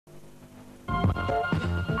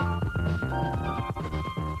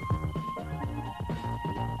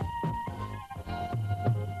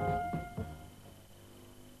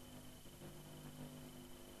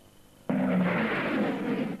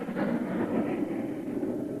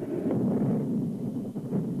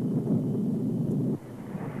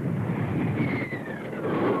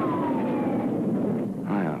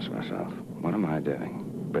doing?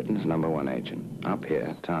 Britain's #1 agent. Up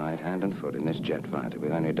here, tied hand and foot in this jet fighter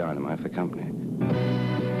with only dynamite for company.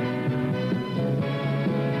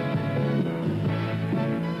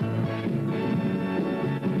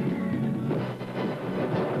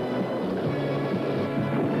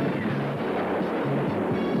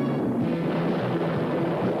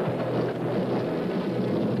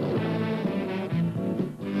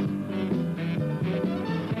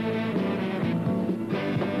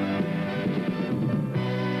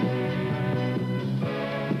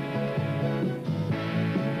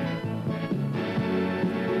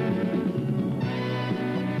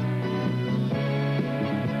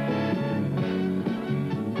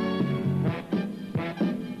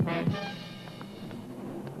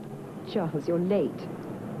 Charles, you're late.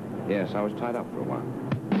 Yes, I was tied up for a while.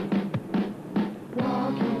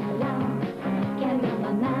 Walking along, can't get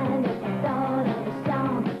my mind off the thought of a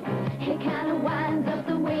song. It kind of winds up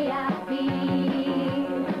the way I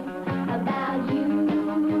feel about you.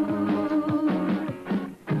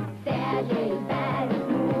 Sad days, bad,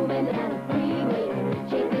 moving down the freeway,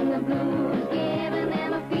 chasing the blues, giving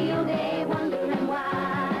them a field day, wondering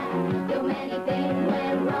why so many things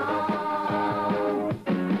went wrong.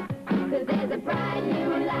 There's a bright new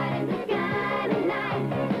light in the sky tonight.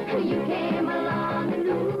 You came along and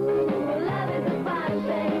ooh, love is a fine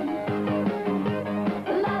thing.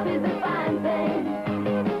 Love is a fine thing.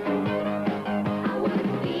 I was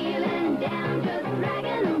feeling down, just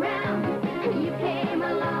dragging around. You came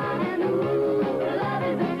along and ooh, love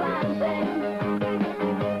is a fine thing.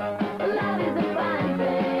 Love is a fine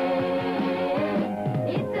thing.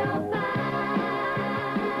 It's so fine.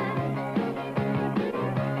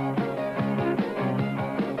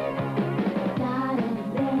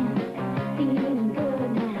 Feeling good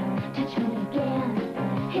now, touch me again.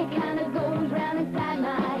 It kind of goes round inside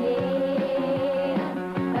my head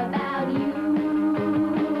about you.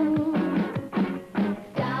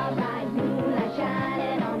 Starlight, moonlight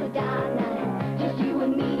shining on the dark night. Just you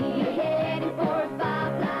and me heading for a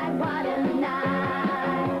firelight. What a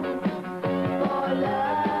night for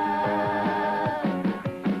love.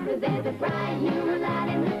 'Cause there's a bright new light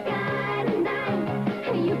in the sky tonight.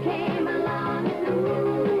 You came along and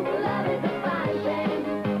ooh, love is a fine thing.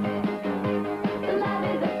 Love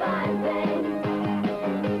is a fine thing.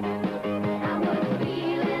 I was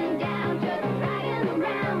feeling down, just dragging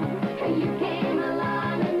around. You came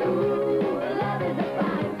along and ooh, love is a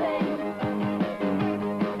fine thing.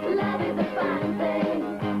 Love is a fine thing.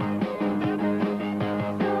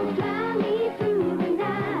 So fly me through the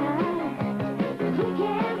night. We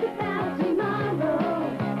can't be found tomorrow.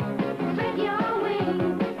 Spread your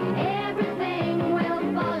wings, everything will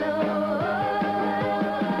follow.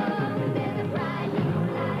 There's a bright new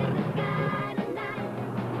light in the sky tonight.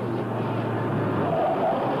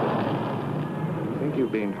 I think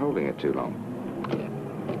you've been holding it too long.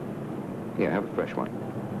 Here, have a fresh one.